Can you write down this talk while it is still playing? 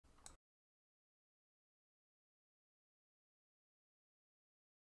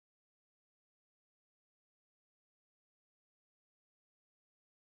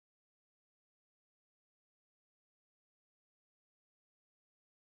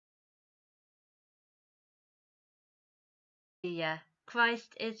Hallelujah!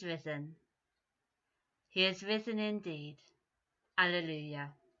 Christ is risen. He is risen indeed. Alleluia.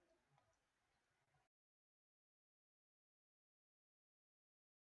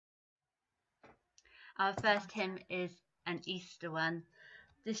 Our first hymn is an Easter one.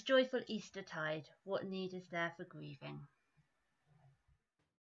 This joyful Eastertide, what need is there for grieving?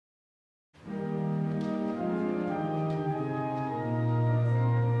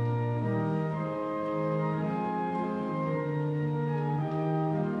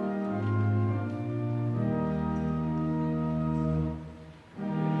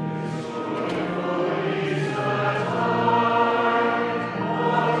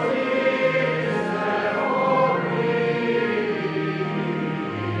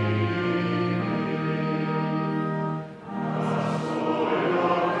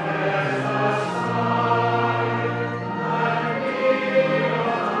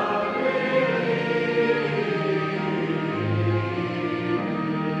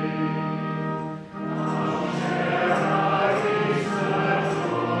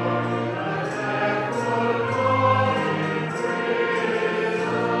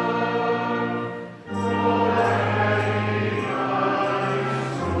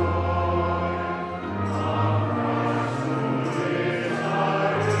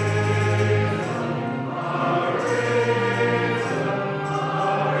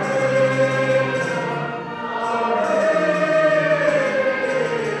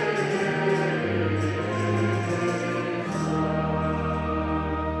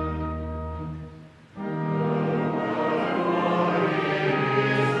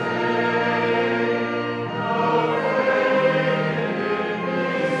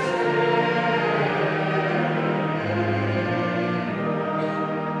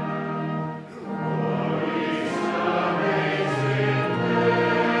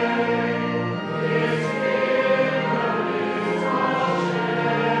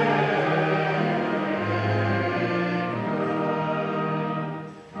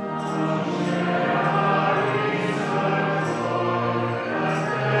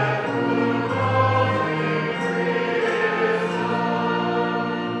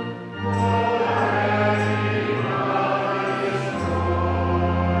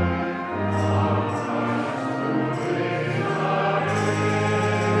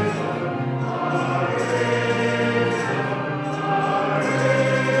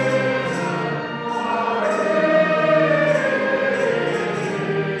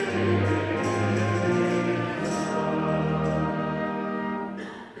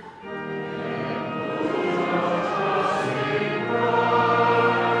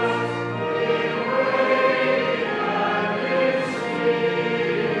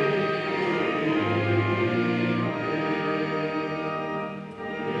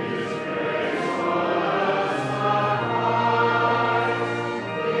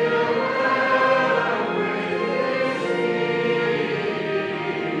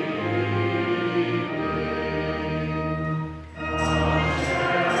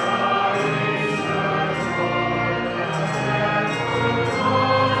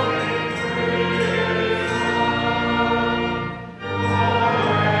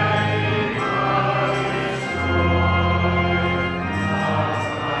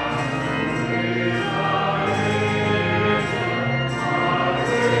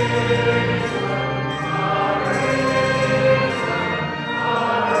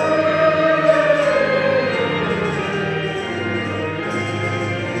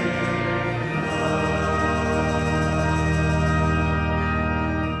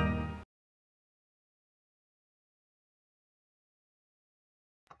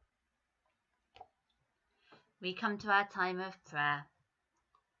 We come to our time of prayer.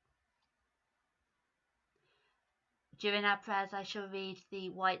 During our prayers, I shall read the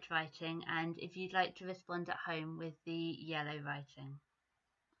white writing, and if you'd like to respond at home with the yellow writing.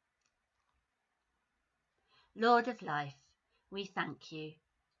 Lord of life, we thank you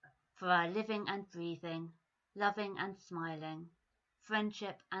for our living and breathing, loving and smiling,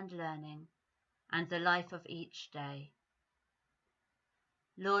 friendship and learning, and the life of each day.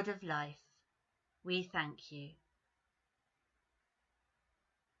 Lord of life, we thank you.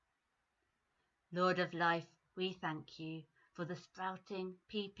 Lord of life, we thank you for the sprouting,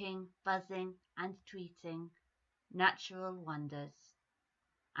 peeping, buzzing, and tweeting, natural wonders,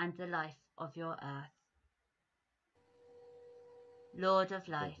 and the life of your earth. Lord of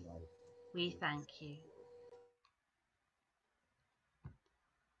life, we thank you.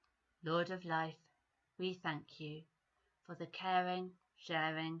 Lord of life, we thank you for the caring,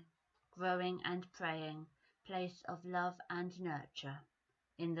 sharing, growing and praying place of love and nurture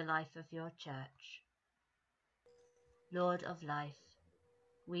in the life of your church. Lord of life,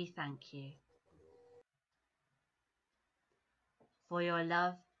 we thank you for your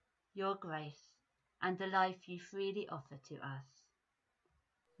love, your grace, and the life you freely offer to us.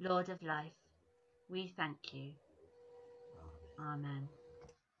 Lord of life, we thank you. Amen.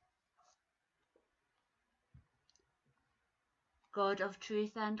 God of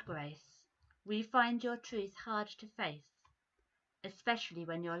truth and grace, we find your truth hard to face, especially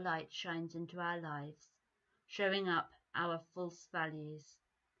when your light shines into our lives, showing up our false values,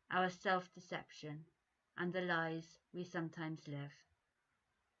 our self-deception, and the lies we sometimes live.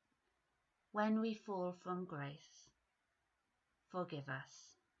 When we fall from grace, forgive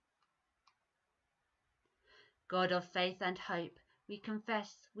us. God of faith and hope, we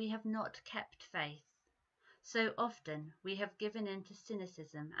confess we have not kept faith. So often we have given in to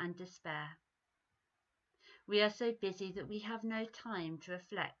cynicism and despair. We are so busy that we have no time to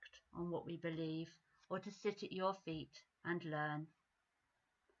reflect on what we believe or to sit at your feet and learn.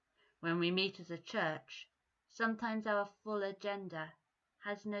 When we meet as a church, sometimes our full agenda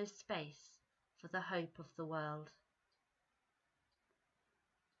has no space for the hope of the world.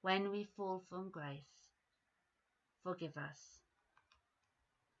 When we fall from grace, forgive us.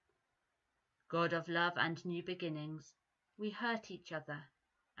 God of love and new beginnings, we hurt each other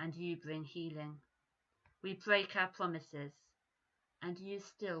and you bring healing. We break our promises and you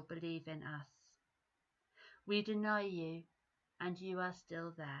still believe in us. We deny you and you are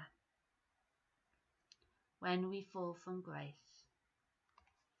still there. When we fall from grace,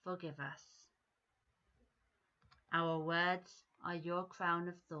 forgive us. Our words are your crown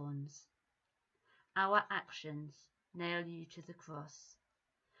of thorns. Our actions nail you to the cross.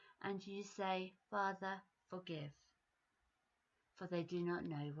 And you say, Father, forgive, for they do not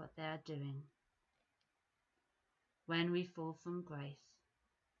know what they are doing. When we fall from grace,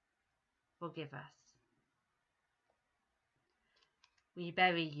 forgive us. We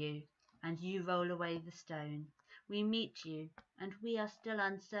bury you, and you roll away the stone. We meet you, and we are still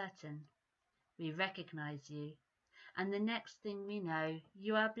uncertain. We recognize you, and the next thing we know,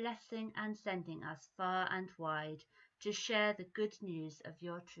 you are blessing and sending us far and wide to share the good news of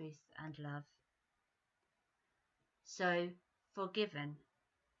your truth and love. So, forgiven,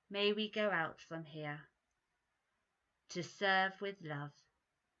 may we go out from here to serve with love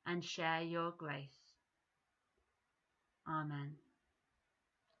and share your grace. Amen.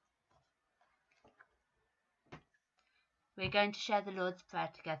 We're going to share the Lord's Prayer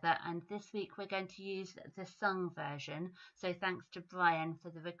together, and this week we're going to use the sung version, so thanks to Brian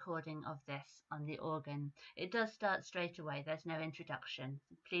for the recording of this on the organ. It does start straight away, there's no introduction.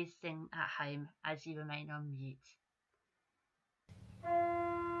 Please sing at home as you remain on mute.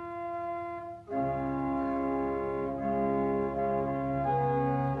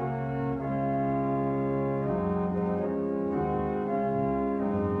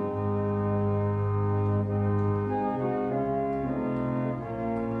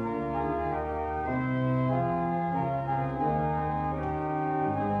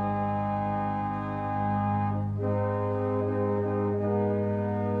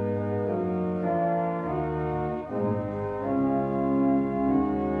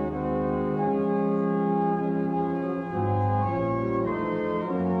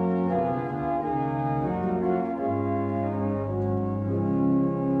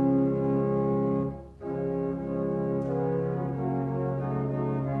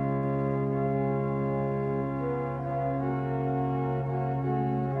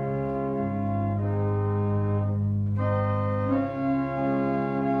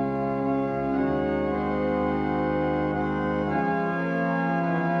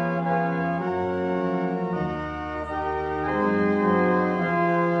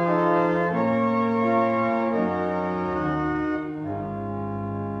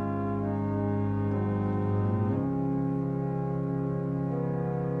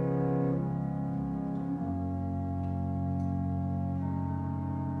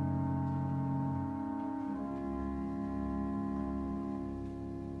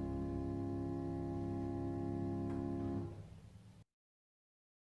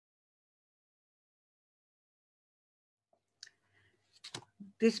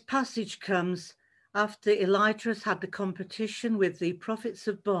 This passage comes after Elijah has had the competition with the prophets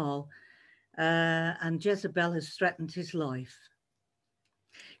of Baal and Jezebel has threatened his life.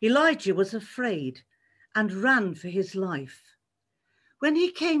 Elijah was afraid and ran for his life. When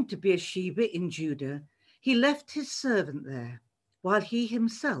he came to Beersheba in Judah, he left his servant there, while he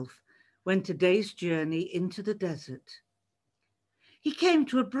himself went a day's journey into the desert. He came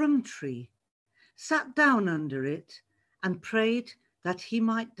to a broom tree, sat down under it, and prayed that he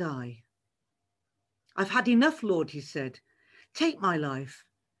might die. I've had enough, Lord, he said. Take my life.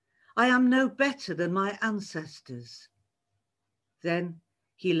 I am no better than my ancestors. Then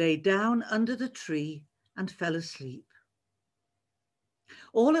he lay down under the tree and fell asleep.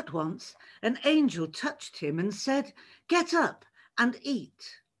 All at once, an angel touched him and said, "Get up and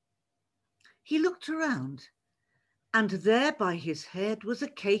eat." He looked around, and there by his head was a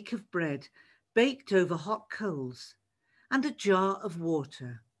cake of bread baked over hot coals and a jar of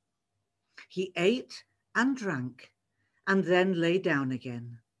water. He ate and drank and then lay down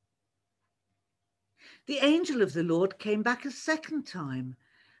again. The angel of the Lord came back a second time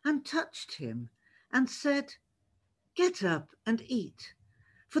and touched him and said, "Get up and eat,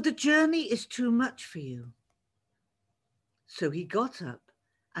 for the journey is too much for you." So he got up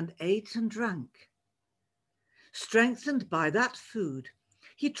and ate and drank. Strengthened by that food,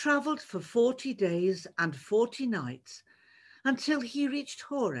 he travelled for 40 days and 40 nights until he reached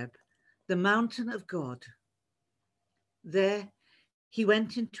Horeb, the mountain of God. There he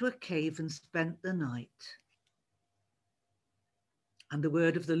went into a cave and spent the night. And the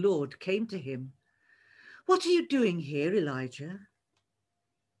word of the Lord came to him, "What are you doing here, Elijah?"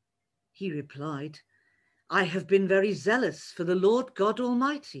 He replied, "I have been very zealous for the Lord God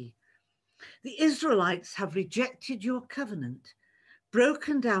Almighty. The Israelites have rejected your covenant,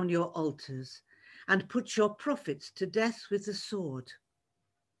 broken down your altars, and put your prophets to death with the sword.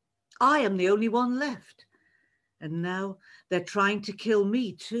 I am the only one left, and now they're trying to kill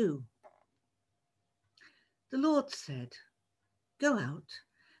me too." The Lord said, "Go out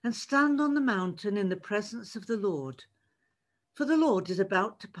and stand on the mountain in the presence of the Lord, for the Lord is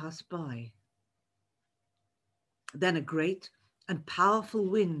about to pass by." Then a great and powerful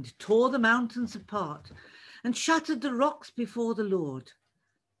wind tore the mountains apart and shattered the rocks before the Lord.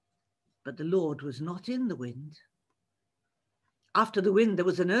 But the Lord was not in the wind. After the wind, there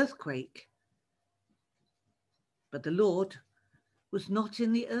was an earthquake. But the Lord was not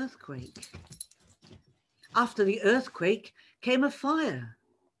in the earthquake. After the earthquake came a fire.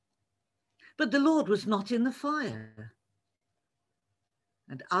 But the Lord was not in the fire.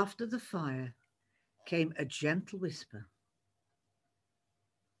 And after the fire came a gentle whisper.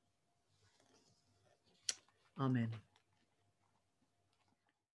 Amen.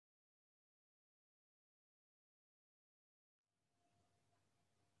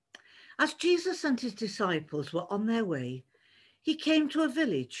 As Jesus and his disciples were on their way, he came to a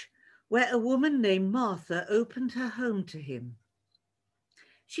village where a woman named Martha opened her home to him.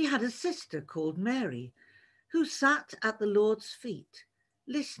 She had a sister called Mary, who sat at the Lord's feet,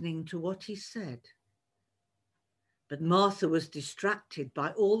 listening to what he said. But Martha was distracted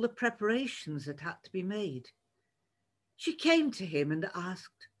by all the preparations that had to be made. She came to him and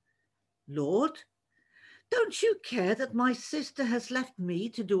asked, "Lord, don't you care that my sister has left me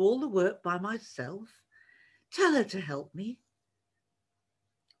to do all the work by myself? Tell her to help me."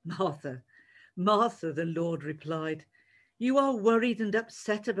 "Martha, Martha," the Lord replied, "you are worried and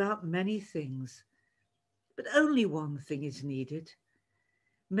upset about many things, but only one thing is needed.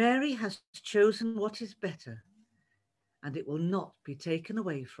 Mary has chosen what is better, and it will not be taken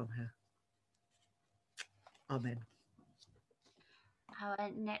away from her." Amen.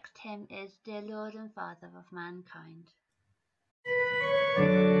 Our next hymn is Dear Lord and Father of Mankind. Right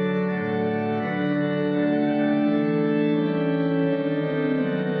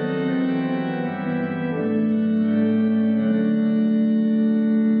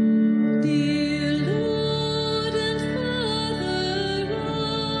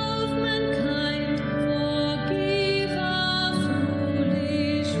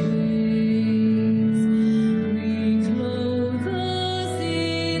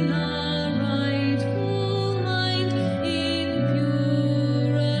mind in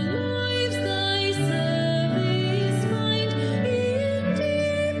pure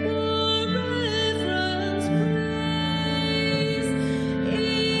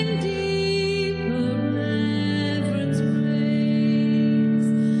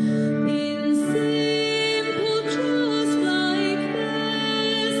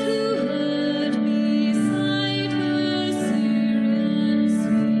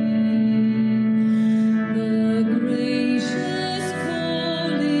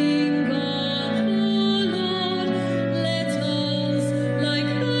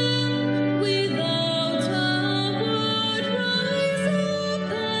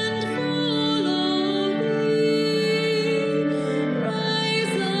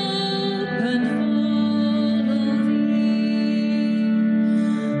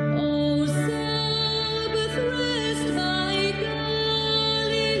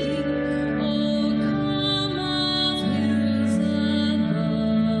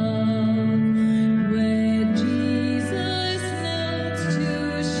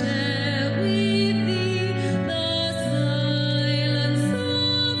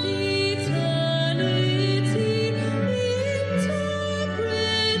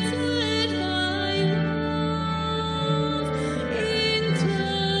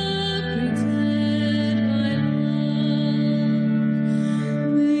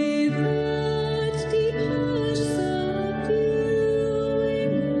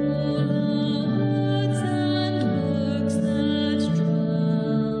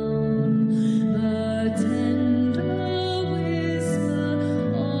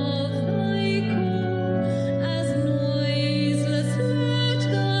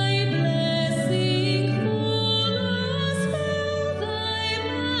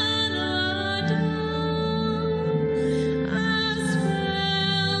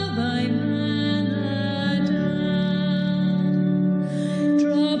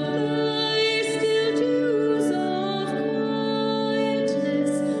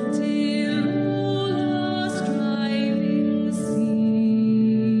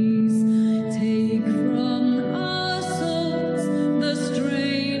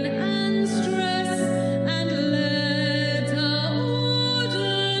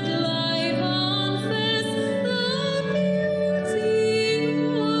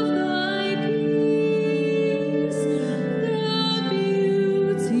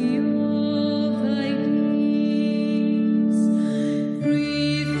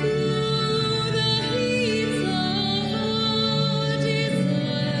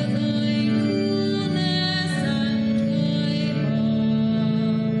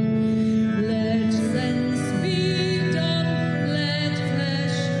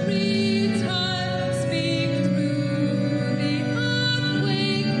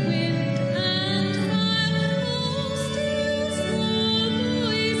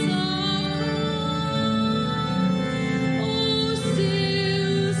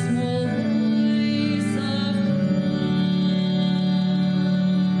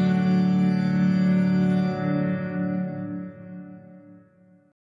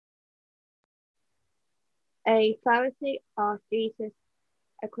A Pharisee asked Jesus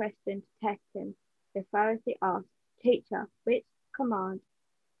a question to test him. The Pharisee asked, Teacher, which command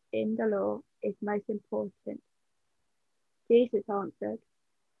in the law is most important? Jesus answered,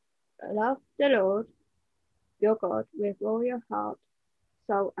 Love the Lord your God with all your heart,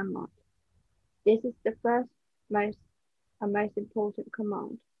 soul, and mind. This is the first most important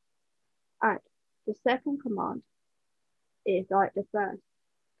command. And the second command is like the first.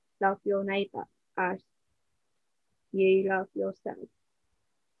 Love your neighbor as you love yourself.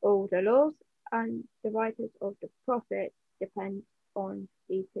 All the laws and the writers of the prophets depend on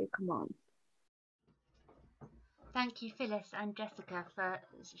these two commands. Thank you, Phyllis and Jessica, for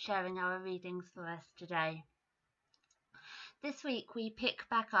sharing our readings for us today. This week we pick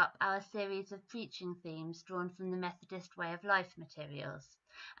back up our series of preaching themes drawn from the Methodist Way of Life materials,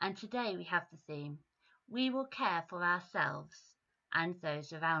 and today we have the theme, We will care for ourselves and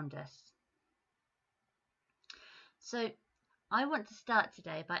those around us. So I want to start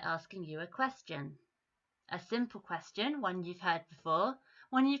today by asking you a question. A simple question, one you've heard before,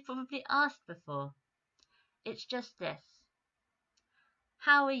 one you've probably asked before. It's just this.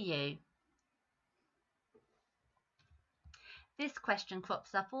 How are you? This question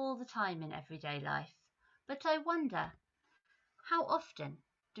crops up all the time in everyday life, but I wonder, how often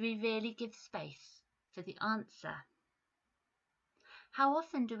do we really give space for the answer? How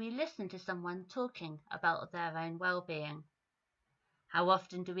often do we listen to someone talking about their own well-being? How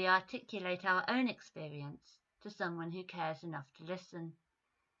often do we articulate our own experience to someone who cares enough to listen?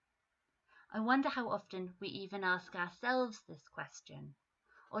 I wonder how often we even ask ourselves this question,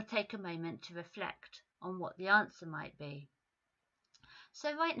 or take a moment to reflect on what the answer might be.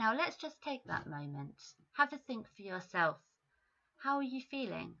 So right now, let's just take that moment. Have a think for yourself. How are you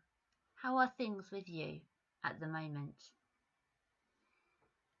feeling? How are things with you at the moment?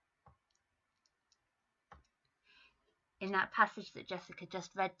 In that passage that Jessica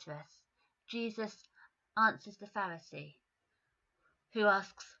just read to us, Jesus answers the Pharisee, who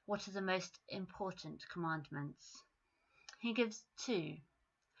asks, what are the most important commandments? He gives two.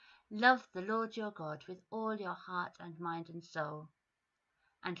 Love the Lord your God with all your heart and mind and soul,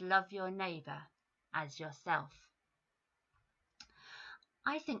 and love your neighbour as yourself.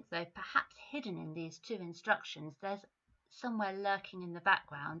 I think, though, perhaps hidden in these two instructions, there's somewhere lurking in the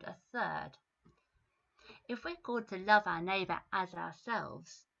background a third. If we're called to love our neighbour as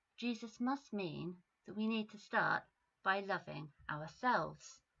ourselves, Jesus must mean that we need to start by loving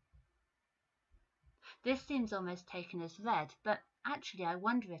ourselves. This seems almost taken as read, but actually I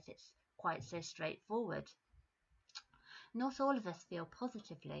wonder if it's quite so straightforward. Not all of us feel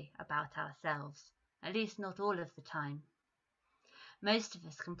positively about ourselves, at least not all of the time. Most of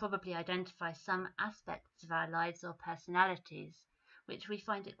us can probably identify some aspects of our lives or personalities which we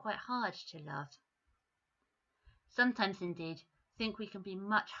find it quite hard to love. Sometimes, indeed, think we can be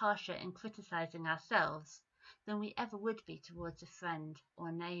much harsher in criticising ourselves than we ever would be towards a friend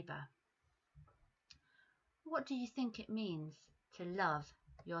or neighbour. What do you think it means to love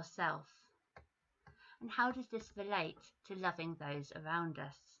yourself? And how does this relate to loving those around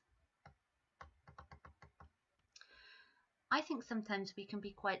us? I think sometimes we can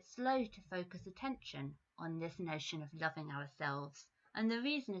be quite slow to focus attention on this notion of loving ourselves, and the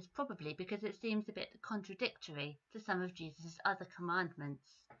reason is probably because it seems a bit contradictory to some of Jesus' other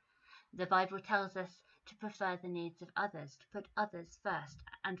commandments. The Bible tells us to prefer the needs of others, to put others first,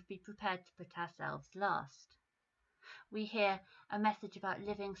 and be prepared to put ourselves last. We hear a message about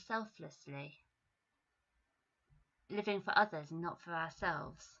living selflessly, living for others and not for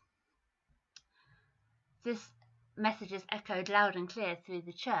ourselves. This message is echoed loud and clear through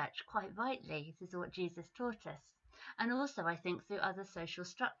the church, quite rightly. This is what Jesus taught us. And also, I think, through other social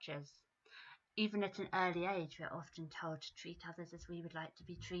structures. Even at an early age, we're often told to treat others as we would like to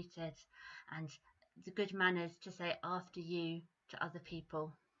be treated, and the good manners to say after you to other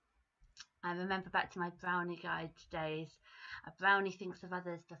people. I remember back to my brownie guide days. A brownie thinks of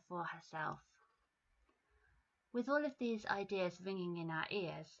others before herself. With all of these ideas ringing in our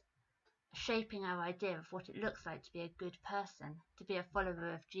ears, shaping our idea of what it looks like to be a good person, to be a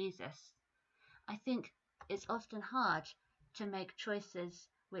follower of Jesus, I think it's often hard to make choices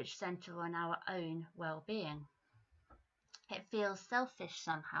which centre on our own well-being. It feels selfish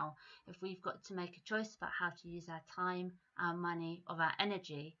somehow if we've got to make a choice about how to use our time, our money, or our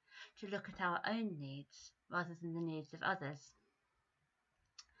energy to look at our own needs rather than the needs of others.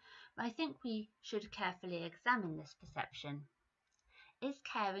 But I think we should carefully examine this perception. Is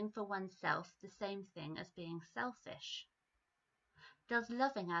caring for oneself the same thing as being selfish? Does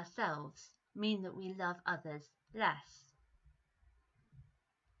loving ourselves mean that we love others less?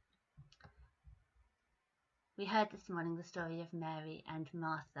 We heard this morning the story of Mary and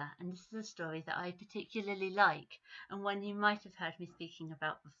Martha, and this is a story that I particularly like and one you might have heard me speaking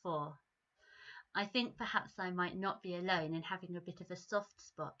about before. I think perhaps I might not be alone in having a bit of a soft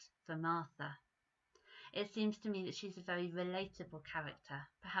spot for Martha. It seems to me that she's a very relatable character,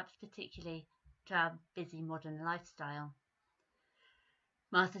 perhaps particularly to our busy modern lifestyle.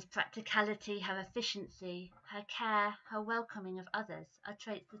 Martha's practicality, her efficiency, her care, her welcoming of others are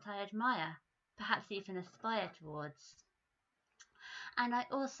traits that I admire, perhaps even aspire towards. And I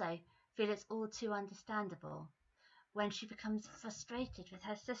also feel it's all too understandable when she becomes frustrated with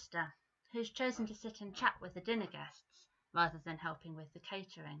her sister, who's chosen to sit and chat with the dinner guests rather than helping with the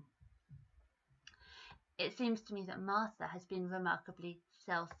catering. It seems to me that Martha has been remarkably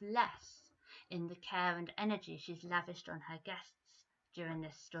selfless in the care and energy she's lavished on her guests during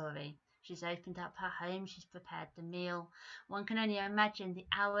this story. She's opened up her home, she's prepared the meal. One can only imagine the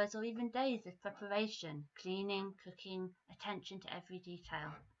hours or even days of preparation, cleaning, cooking, attention to every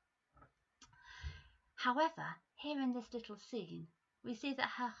detail. However, here in this little scene, we see that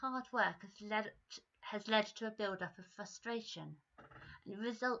her hard work has led to a build-up of frustration, and it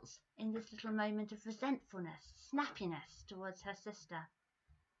results in this little moment of resentfulness, snappiness towards her sister.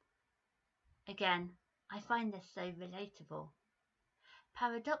 Again, I find this so relatable.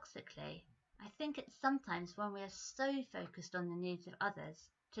 Paradoxically, I think it's sometimes when we are so focused on the needs of others,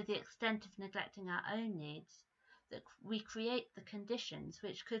 to the extent of neglecting our own needs, that we create the conditions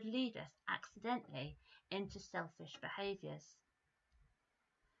which could lead us accidentally into selfish behaviours.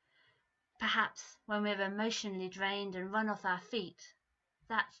 Perhaps when we're emotionally drained and run off our feet,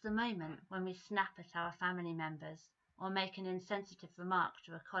 that's the moment when we snap at our family members or make an insensitive remark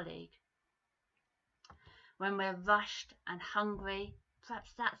to a colleague. When we're rushed and hungry,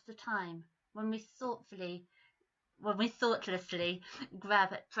 perhaps that's the time when we thoughtlessly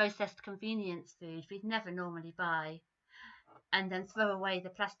grab at processed convenience food we'd never normally buy, and then throw away the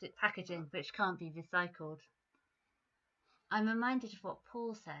plastic packaging which can't be recycled. I'm reminded of what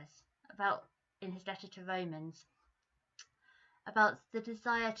Paul says in his letter to Romans about the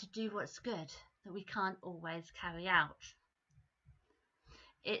desire to do what's good that we can't always carry out.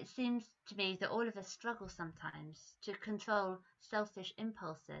 It seems to me that all of us struggle sometimes to control selfish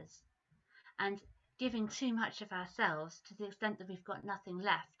impulses, and giving too much of ourselves to the extent that we've got nothing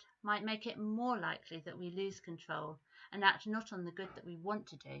left might make it more likely that we lose control and act not on the good that we want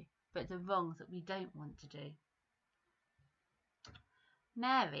to do, but the wrong that we don't want to do.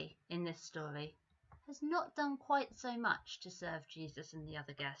 Mary, in this story, has not done quite so much to serve Jesus and the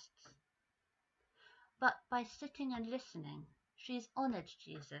other guests. But by sitting and listening, she's honoured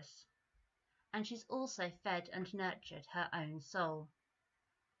Jesus, and she's also fed and nurtured her own soul.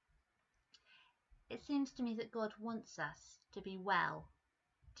 It seems to me that God wants us to be well,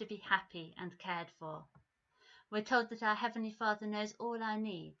 to be happy and cared for. We're told that our Heavenly Father knows all our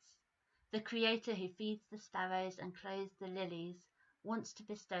needs. The Creator who feeds the sparrows and clothes the lilies wants to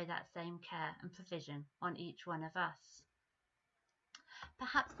bestow that same care and provision on each one of us.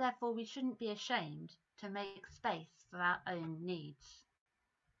 Perhaps therefore we shouldn't be ashamed to make space for our own needs.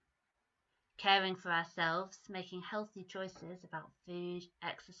 Caring for ourselves, making healthy choices about food,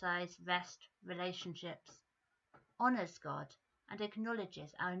 exercise, rest, relationships, honours God and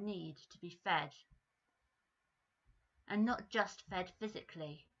acknowledges our need to be fed. And not just fed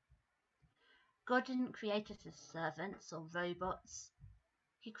physically. God didn't create us as servants or robots.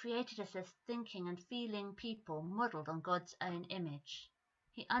 He created us as thinking and feeling people modelled on God's own image.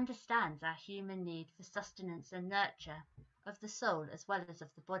 He understands our human need for sustenance and nurture of the soul as well as of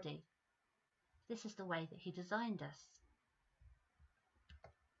the body. This is the way that He designed us.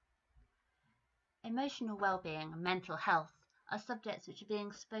 Emotional well-being and mental health are subjects which are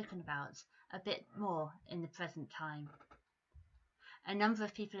being spoken about a bit more in the present time. A number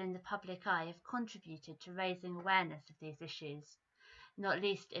of people in the public eye have contributed to raising awareness of these issues, not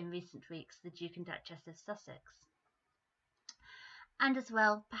least in recent weeks the Duke and Duchess of Sussex. And as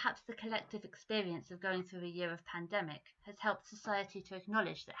well, perhaps the collective experience of going through a year of pandemic has helped society to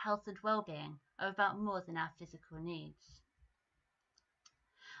acknowledge that health and well-being are about more than our physical needs.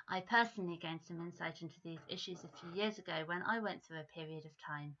 I personally gained some insight into these issues a few years ago when I went through a period of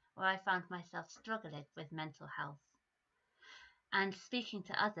time where I found myself struggling with mental health. And speaking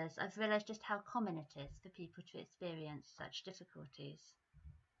to others, I've realised just how common it is for people to experience such difficulties.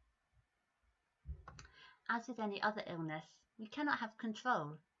 As with any other illness, we cannot have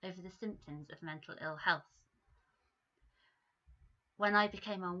control over the symptoms of mental ill health. When I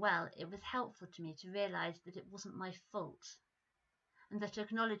became unwell, it was helpful to me to realise that it wasn't my fault, and that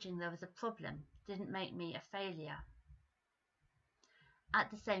acknowledging there was a problem didn't make me a failure. At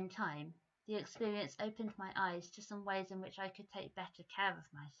the same time, the experience opened my eyes to some ways in which I could take better care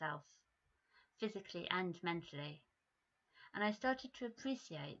of myself, physically and mentally. And I started to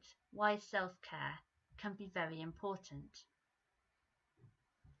appreciate why self-care can be very important.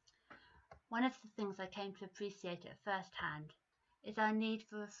 One of the things I came to appreciate at first hand is our need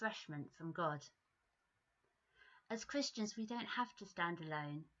for refreshment from God. As Christians, we don't have to stand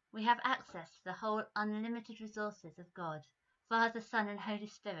alone. We have access to the whole unlimited resources of God, Father, Son, and Holy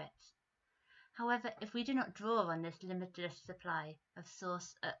Spirit. However, if we do not draw on this limitless supply of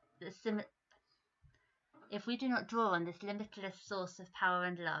source, if we do not draw on this limitless source of power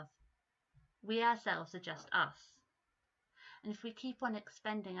and love, we ourselves are just us. And if we keep on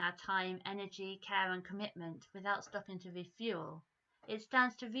expending our time, energy, care, and commitment without stopping to refuel, it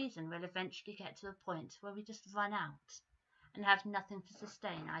stands to reason we'll eventually get to a point where we just run out and have nothing to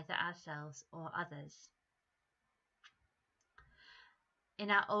sustain either ourselves or others. In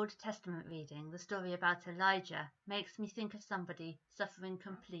our Old Testament reading, the story about Elijah makes me think of somebody suffering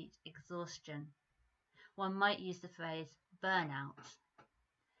complete exhaustion. One might use the phrase burnout.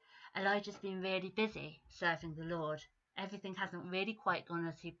 Elijah's been really busy serving the Lord. Everything hasn't really quite gone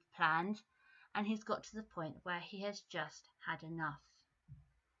as he planned, and he's got to the point where he has just had enough.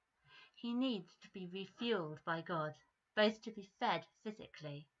 He needs to be refueled by God, both to be fed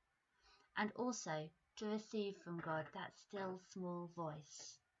physically and also to receive from God that still small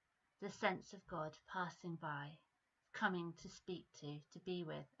voice, the sense of God passing by, coming to speak to be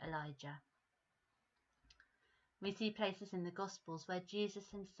with Elijah. We see places in the Gospels where Jesus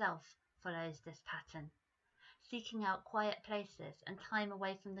himself follows this pattern, seeking out quiet places and time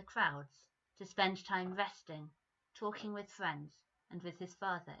away from the crowds to spend time resting, talking with friends, and with his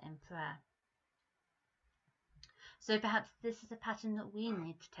Father in prayer. So perhaps this is a pattern that we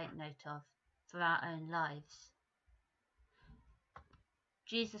need to take note of for our own lives.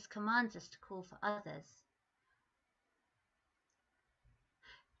 Jesus commands us to call for others.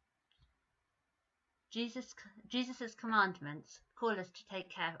 Jesus' commandments call us to take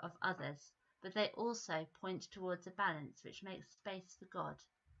care of others, but they also point towards a balance which makes space for God,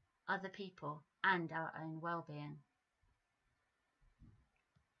 other people, and our own well-being.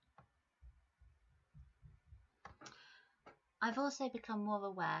 I've also become more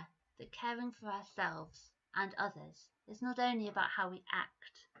aware that caring for ourselves and others is not only about how we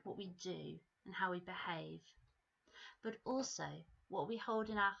act, what we do, and how we behave, but also what we hold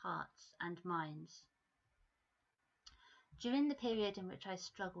in our hearts and minds. During the period in which I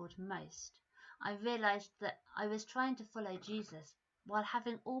struggled most, I realised that I was trying to follow Jesus while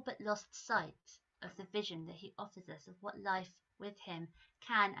having all but lost sight of the vision that he offers us of what life with him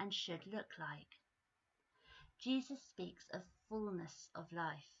can and should look like. Jesus speaks of fullness of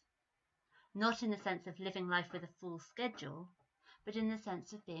life, not in the sense of living life with a full schedule, but in the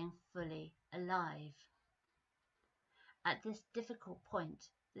sense of being fully alive. At this difficult point,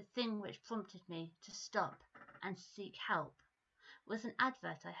 the thing which prompted me to stop and seek help was an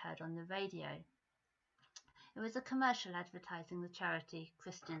advert I heard on the radio. It was a commercial advertising the charity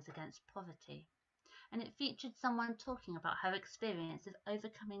Christians Against Poverty, and it featured someone talking about her experience of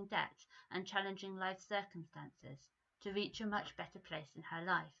overcoming debt and challenging life circumstances to reach a much better place in her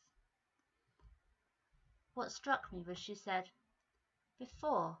life. What struck me was she said,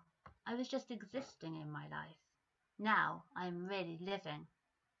 "Before, I was just existing in my life. Now I am really living."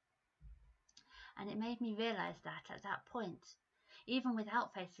 And it made me realise that at that point, even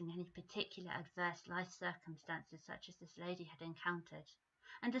without facing any particular adverse life circumstances such as this lady had encountered,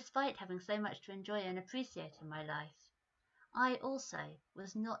 and despite having so much to enjoy and appreciate in my life, I also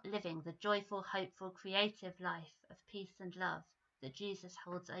was not living the joyful, hopeful, creative life of peace and love that Jesus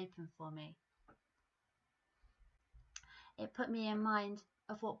holds open for me. It put me in mind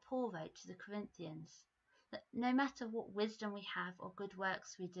of what Paul wrote to the Corinthians, that no matter what wisdom we have or good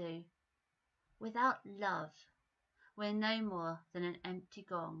works we do, without love, we're no more than an empty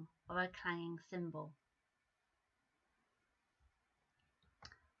gong or a clanging cymbal.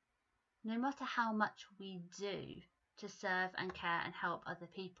 No matter how much we do to serve and care and help other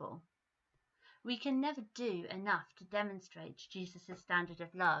people, we can never do enough to demonstrate Jesus' standard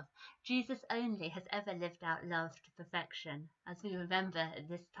of love. Jesus only has ever lived out love to perfection, as we remember at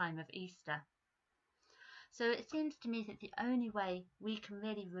this time of Easter. So it seems to me that the only way we can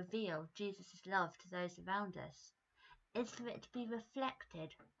really reveal Jesus' love to those around us is for it to be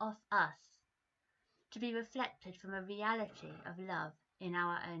reflected off us, to be reflected from a reality of love in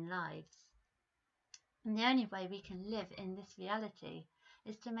our own lives. And the only way we can live in this reality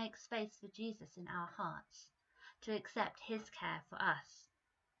is to make space for Jesus in our hearts, to accept his care for us,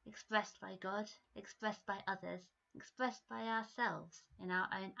 expressed by God, expressed by others, expressed by ourselves in our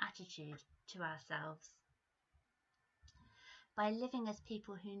own attitude to ourselves. By living as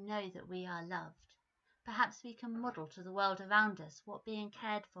people who know that we are loved, perhaps we can model to the world around us what being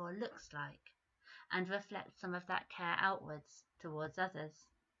cared for looks like, and reflect some of that care outwards towards others.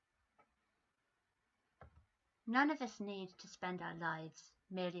 None of us need to spend our lives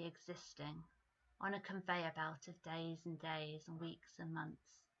merely existing on a conveyor belt of days and days and weeks and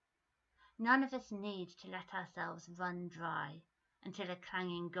months. None of us need to let ourselves run dry until a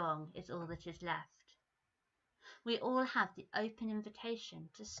clanging gong is all that is left. We all have the open invitation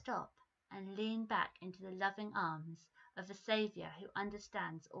to stop and lean back into the loving arms of a Saviour who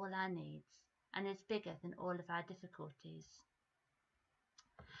understands all our needs and is bigger than all of our difficulties.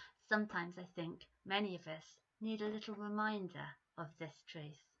 Sometimes I think many of us need a little reminder of this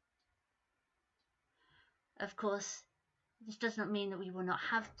truth. Of course, this does not mean that we will not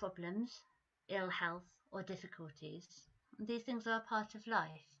have problems, ill health, or difficulties. These things are a part of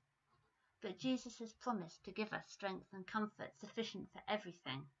life. But Jesus has promised to give us strength and comfort sufficient for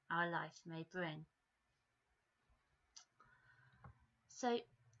everything our lives may bring. So,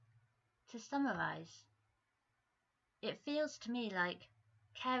 to summarise, it feels to me like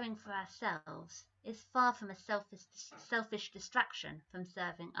caring for ourselves is far from a selfish distraction from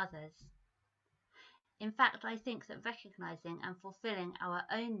serving others. In fact, I think that recognising and fulfilling our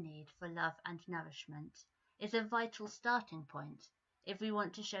own need for love and nourishment is a vital starting point if we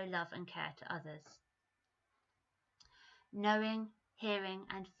want to show love and care to others. Knowing, hearing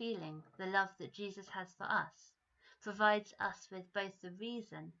and feeling the love that Jesus has for us provides us with both the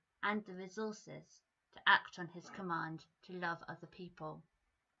reason and the resources to act on his command to love other people.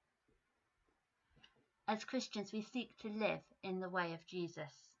 As Christians, we seek to live in the way of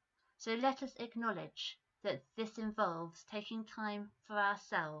Jesus. So let us acknowledge that this involves taking time for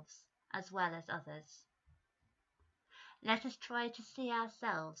ourselves as well as others. Let us try to see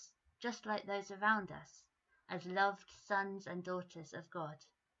ourselves, just like those around us, as loved sons and daughters of God.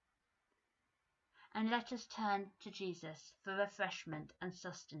 And let us turn to Jesus for refreshment and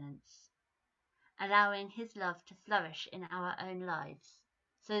sustenance, allowing his love to flourish in our own lives,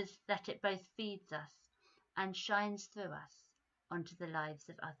 so that it both feeds us and shines through us onto the lives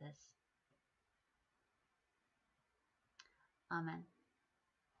of others. Amen.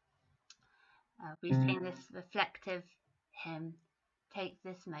 We sing this reflective hymn, Take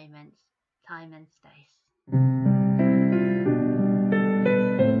This Moment, Time and Space.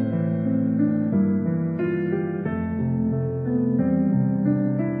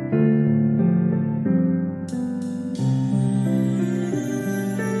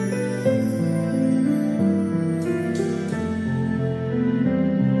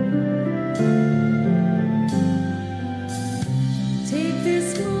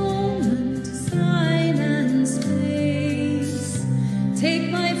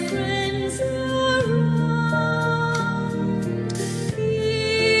 Take my friends around.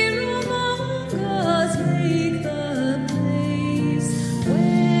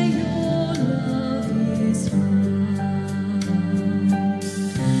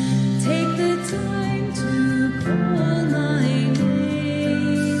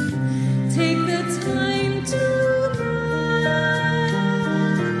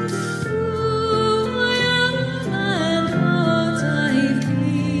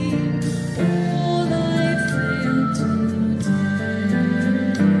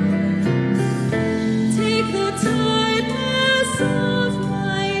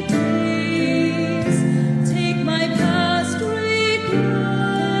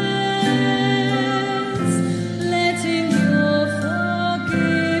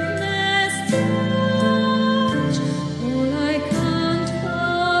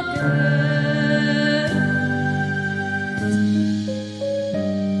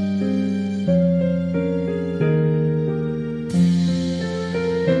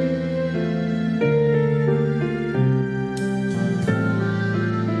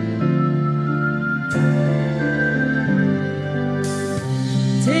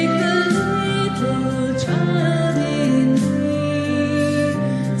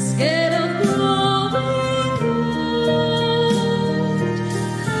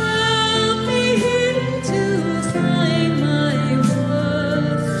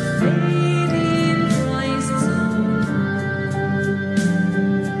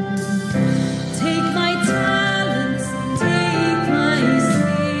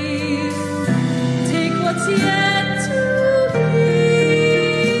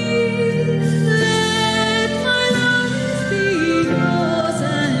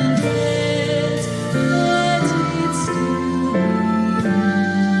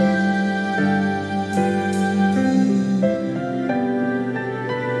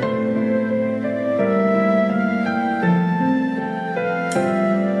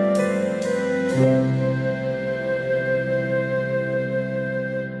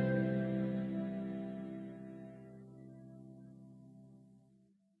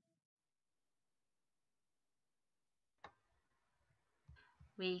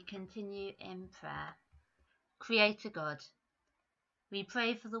 We continue in prayer. Creator God, we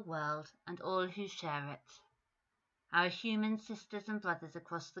pray for the world and all who share it, our human sisters and brothers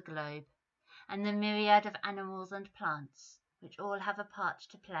across the globe, and the myriad of animals and plants which all have a part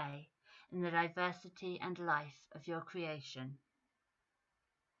to play in the diversity and life of your creation.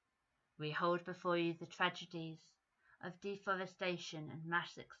 We hold before you the tragedies of deforestation and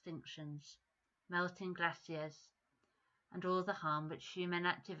mass extinctions, melting glaciers, and all the harm which human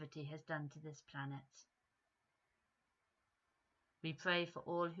activity has done to this planet. We pray for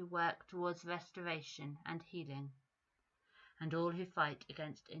all who work towards restoration and healing, and all who fight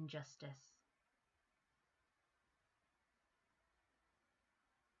against injustice.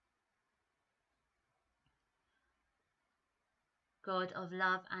 God of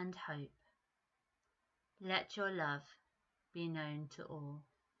love and hope, let your love be known to all.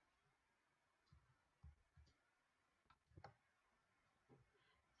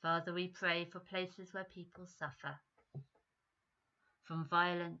 Father, we pray for places where people suffer from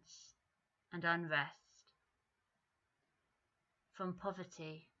violence and unrest, from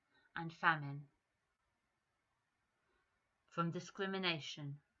poverty and famine, from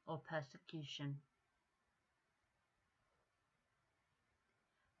discrimination or persecution.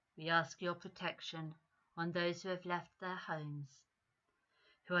 We ask your protection on those who have left their homes,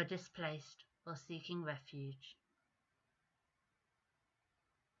 who are displaced or seeking refuge.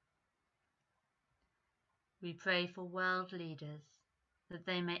 We pray for world leaders that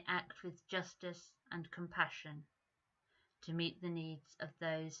they may act with justice and compassion to meet the needs of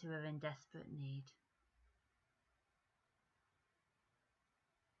those who are in desperate need.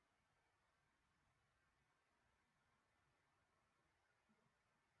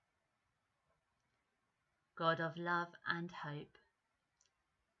 God of love and hope,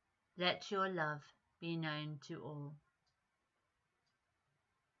 let your love be known to all.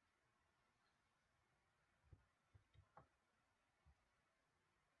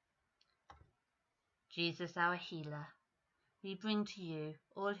 Jesus, our healer, we bring to you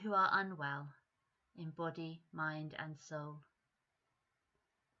all who are unwell in body, mind and soul.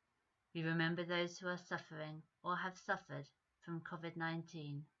 We remember those who are suffering or have suffered from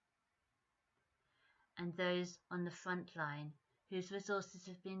COVID-19, and those on the front line whose resources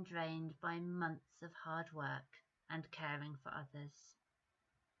have been drained by months of hard work and caring for others.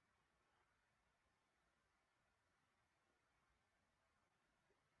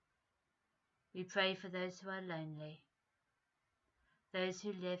 We pray for those who are lonely, those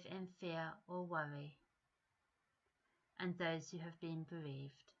who live in fear or worry, and those who have been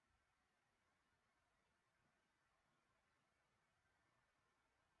bereaved.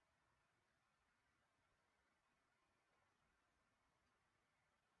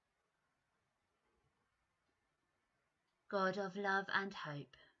 God of love and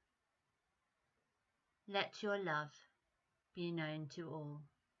hope, let your love be known to all.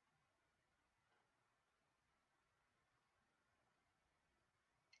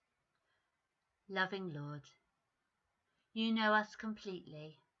 Loving Lord, you know us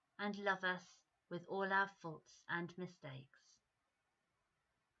completely and love us with all our faults and mistakes.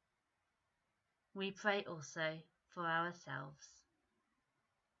 We pray also for ourselves.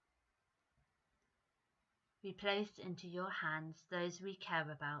 We place into your hands those we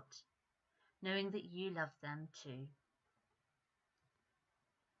care about, knowing that you love them too.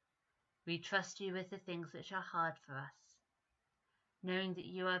 We trust you with the things which are hard for us, knowing that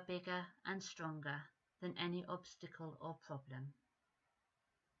you are bigger and stronger than any obstacle or problem.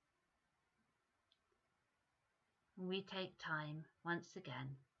 We take time once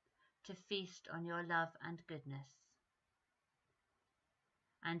again to feast on your love and goodness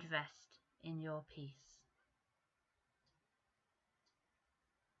and rest in your peace.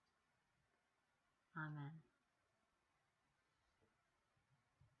 Amen.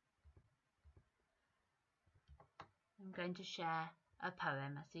 I'm going to share a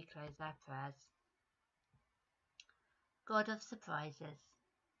poem as we close our prayers. God of surprises.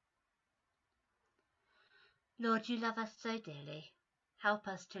 Lord, you love us so dearly. Help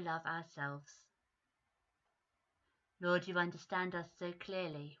us to love ourselves. Lord, you understand us so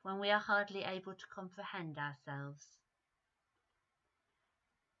clearly when we are hardly able to comprehend ourselves.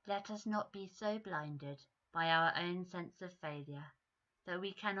 Let us not be so blinded by our own sense of failure that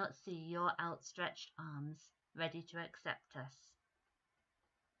we cannot see your outstretched arms ready to accept us.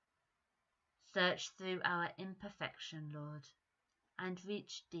 Search through our imperfection, Lord, and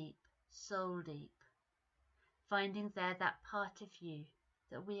reach deep, soul deep, finding there that part of you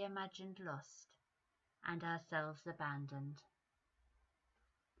that we imagined lost and ourselves abandoned.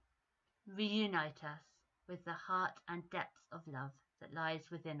 Reunite us with the heart and depths of love that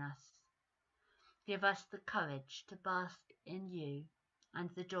lies within us. Give us the courage to bask in you and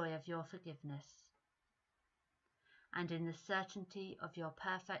the joy of your forgiveness, and in the certainty of your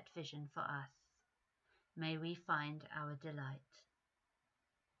perfect vision for us, may we find our delight.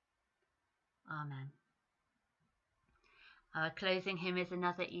 Amen. Our closing hymn is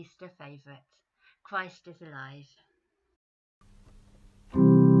another Easter favourite, Christ is Alive.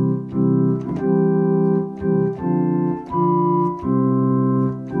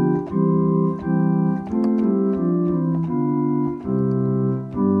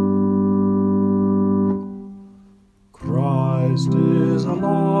 Christ is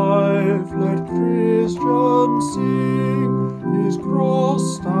alive, let Christians sing, his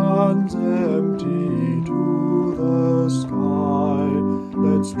cross stands empty to the sky.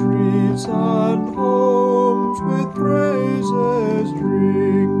 Let streets and homes with praises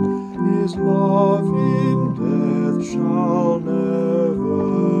ring, his love in death shall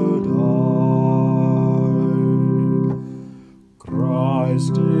never die.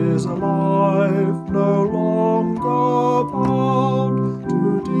 Christ is alive, no longer bound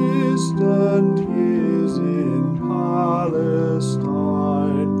to distant years in Palestine.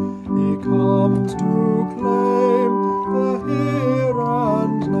 He comes to claim the here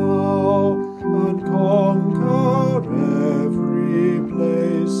and now, and conquer every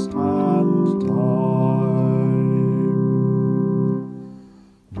place and time.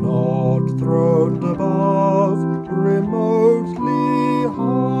 Not throned above, remotely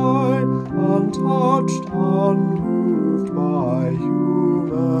high, untouched, unmoved by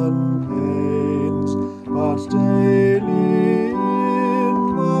human pains, but daily in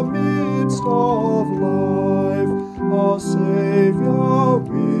the midst of life, our Saviour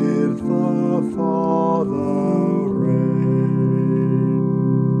with the Father reigns.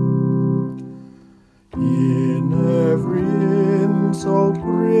 In every insult,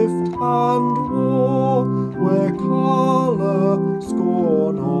 grift, and war, where colour,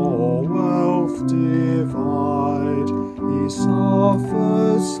 scorn, or wealth divide, he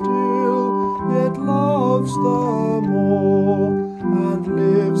suffers still, yet loves the more, and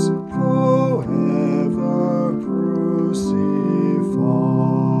lives forever crucified.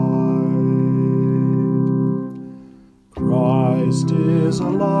 Christ is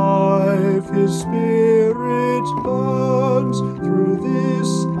alive, his spirit burns through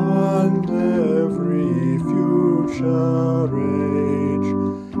this and every future age,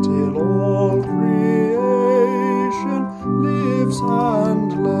 till all creation lives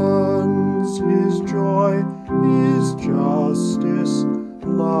and learns his joy, his justice,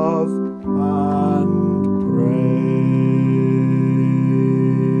 love, and praise.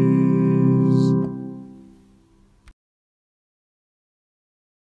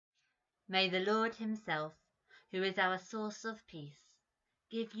 May the Lord himself, who is our source of peace,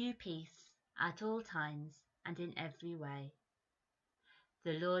 give you peace at all times and in every way.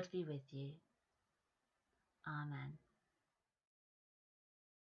 The Lord be with you. Amen.